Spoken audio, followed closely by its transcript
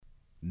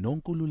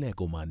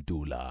Nonkululeko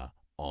Mantula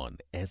on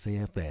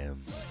SAFM.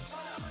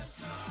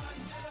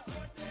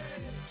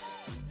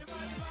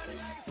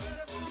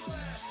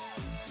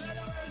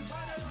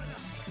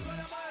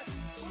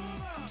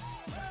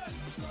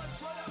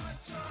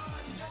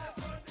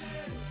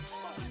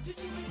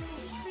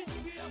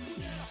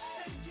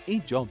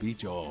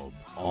 Ijob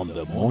on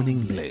the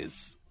Morning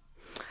Bliss.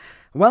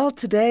 Well,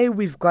 today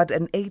we've got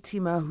an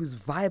A-teamer who's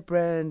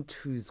vibrant,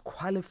 who's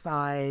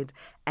qualified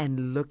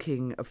and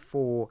looking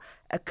for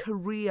a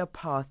career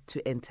path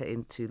to enter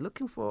into,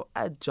 looking for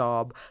a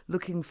job,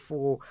 looking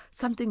for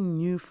something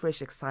new,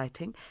 fresh,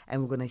 exciting.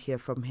 And we're going to hear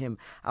from him.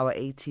 Our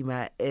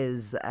A-teamer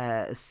is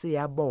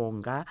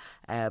Siyanda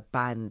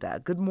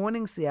Banda. Good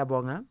morning,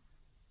 Siyabonga.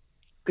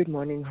 Good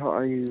morning. How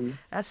are you?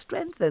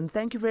 Strengthened.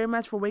 Thank you very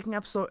much for waking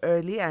up so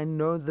early. I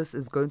know this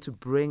is going to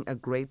bring a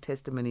great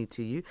testimony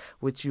to you,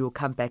 which you'll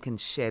come back and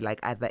share like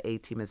other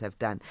A-teamers have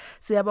done.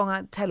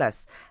 Siyabonga, tell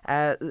us,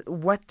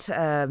 what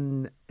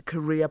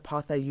career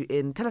path are you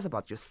in? Tell us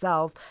about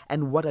yourself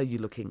and what are you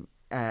looking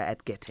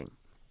at getting?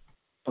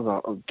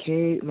 Well,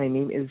 okay. My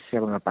name is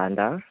Siyanda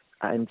Banda.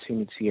 I'm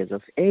 22 years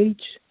of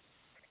age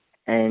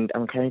and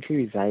I'm currently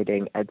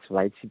residing at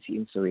White City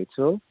in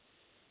Soweto.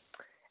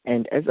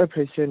 And as a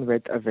person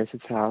with a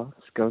versatile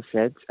skill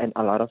set and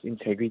a lot of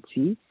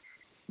integrity,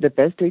 the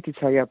best way to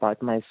tell you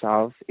about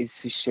myself is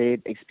to share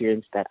the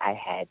experience that I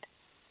had.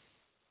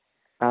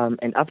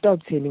 And after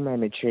obtaining my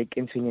matric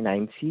in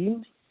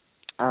 2019,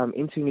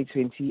 in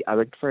 2020, I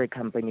worked for a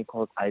company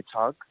called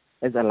Ijob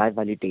as a live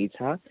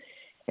validator.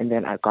 And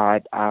then I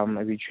got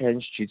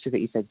retrenched due to the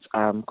effects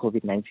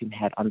COVID-19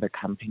 had on the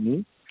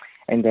company.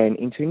 And then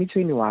in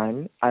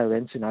 2021, I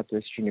went to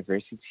Northwest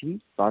University,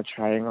 Val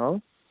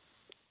Triangle,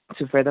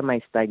 to further my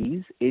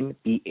studies in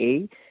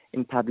BA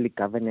in public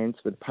governance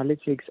with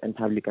politics and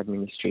public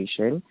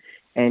administration.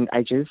 And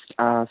I just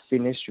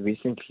finished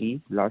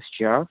recently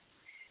last year.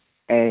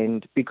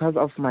 And because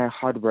of my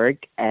hard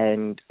work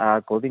and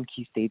golden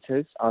key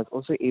status, I was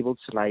also able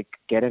to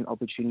get an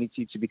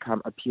opportunity to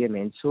become a peer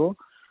mentor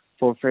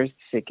for first,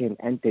 second,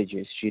 and third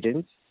year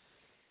students.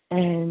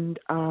 And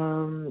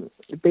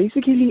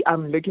basically,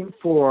 I'm looking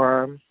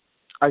for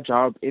a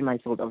job in my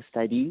field of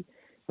study,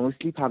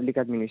 mostly public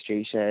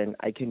administration.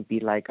 I can be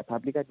like a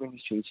public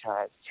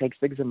administrator, tax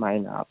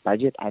examiner,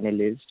 budget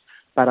analyst,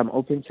 but I'm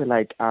open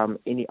to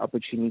any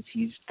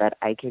opportunities that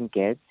I can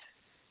get.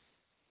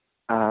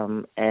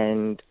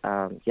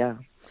 Yeah.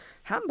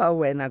 Hamba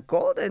wena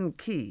golden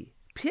key,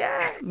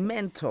 peer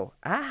mentor.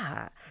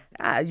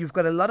 You've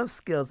got a lot of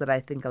skills that I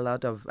think a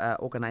lot of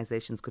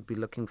organizations could be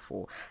looking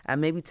for.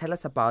 Maybe tell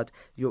us about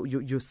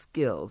your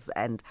skills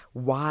and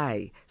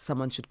why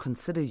someone should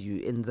consider you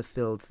in the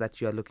fields that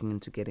you are looking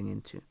into getting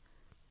into.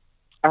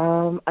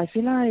 I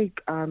feel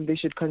like they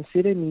should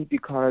consider me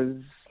because,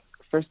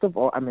 first of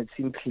all, I'm a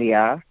team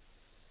player.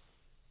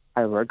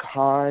 I work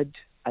hard.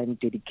 I'm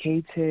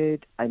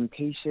dedicated. I'm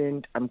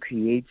patient. I'm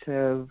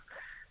creative.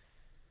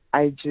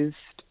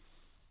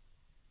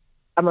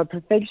 I'm a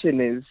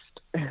perfectionist.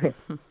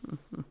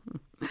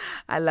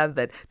 I love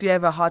that. Do you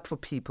have a heart for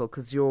people?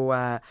 Because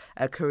your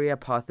career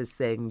path is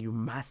saying you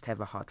must have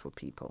a heart for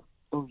people.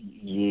 Oh,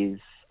 yes.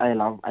 I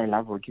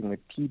love working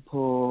with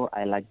people.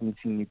 I like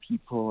meeting new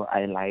people.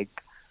 I like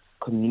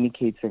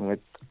communicating with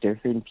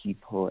different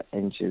people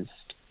and yes.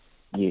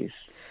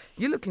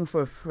 You're looking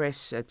for a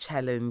fresh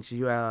challenge.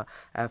 You are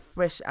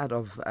fresh out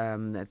of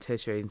a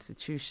tertiary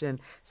institution.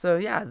 So,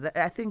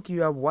 I think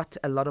you are what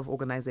a lot of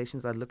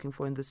organizations are looking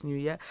for in this new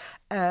year.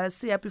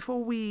 Sia,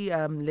 before we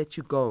let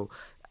you go,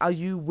 are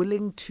you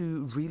willing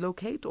to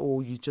relocate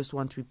or you just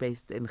want to be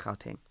based in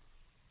Gauteng?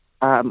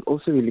 I'm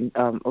also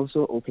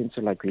open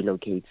to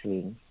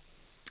relocating.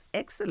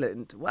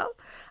 Excellent. Well,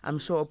 I'm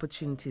sure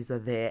opportunities are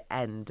there,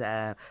 and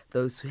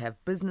those who have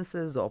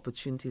businesses or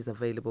opportunities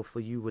available for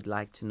you would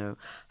like to know,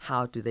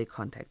 how do they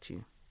contact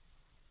you?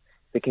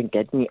 They can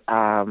get me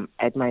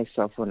at my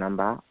cell phone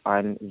number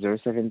on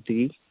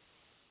 073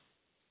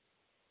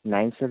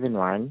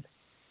 971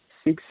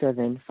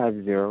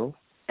 6750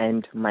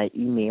 and my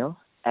email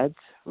at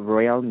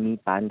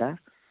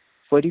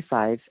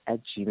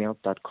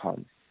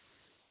royalmebanda45@gmail.com.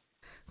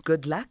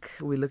 Good luck.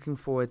 We're looking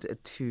forward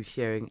to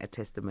hearing a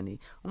testimony.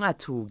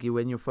 Ungathuki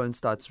when your phone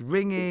starts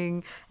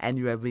ringing and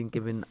you are being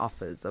given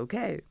offers,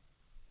 okay?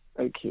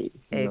 Okay.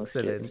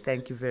 Excellent.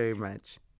 Thank you very much.